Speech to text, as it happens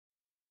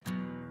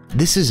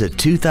This is a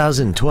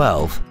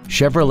 2012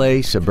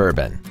 Chevrolet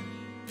Suburban.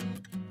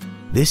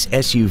 This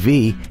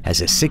SUV has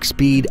a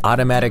 6-speed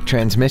automatic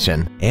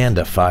transmission and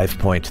a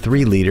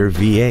 5.3-liter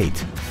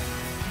V8.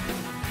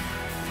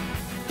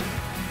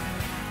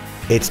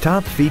 Its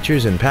top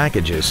features and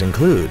packages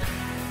include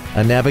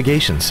a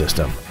navigation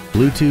system,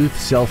 Bluetooth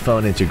cell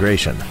phone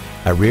integration,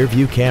 a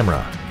rear-view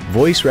camera,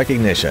 voice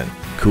recognition,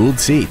 cooled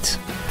seats,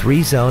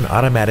 3-zone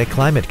automatic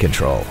climate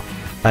control,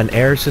 an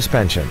air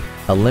suspension,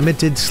 a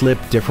limited slip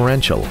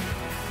differential,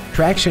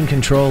 traction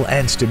control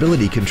and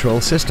stability control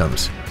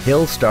systems,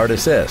 hill start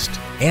assist,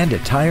 and a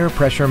tire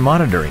pressure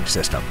monitoring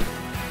system.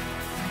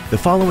 The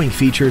following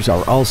features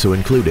are also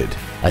included: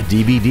 a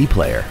DVD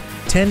player,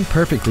 10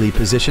 perfectly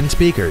positioned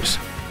speakers,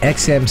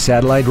 XM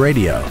satellite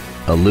radio,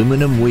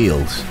 aluminum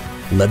wheels,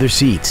 leather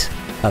seats,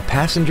 a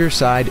passenger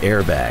side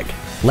airbag,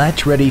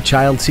 latch-ready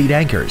child seat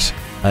anchors,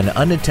 an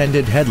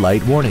unattended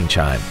headlight warning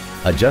chime,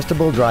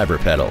 adjustable driver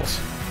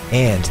pedals,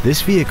 and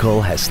this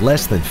vehicle has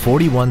less than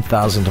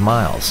 41,000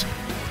 miles.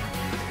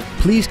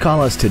 Please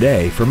call us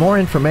today for more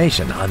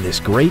information on this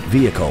great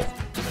vehicle.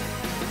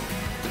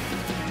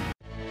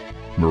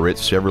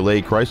 Moritz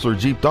Chevrolet Chrysler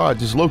Jeep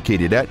Dodge is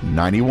located at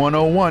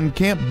 9101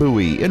 Camp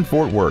Bowie in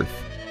Fort Worth.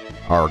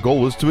 Our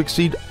goal is to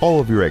exceed all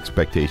of your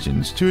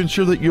expectations to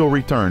ensure that you'll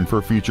return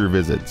for future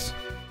visits.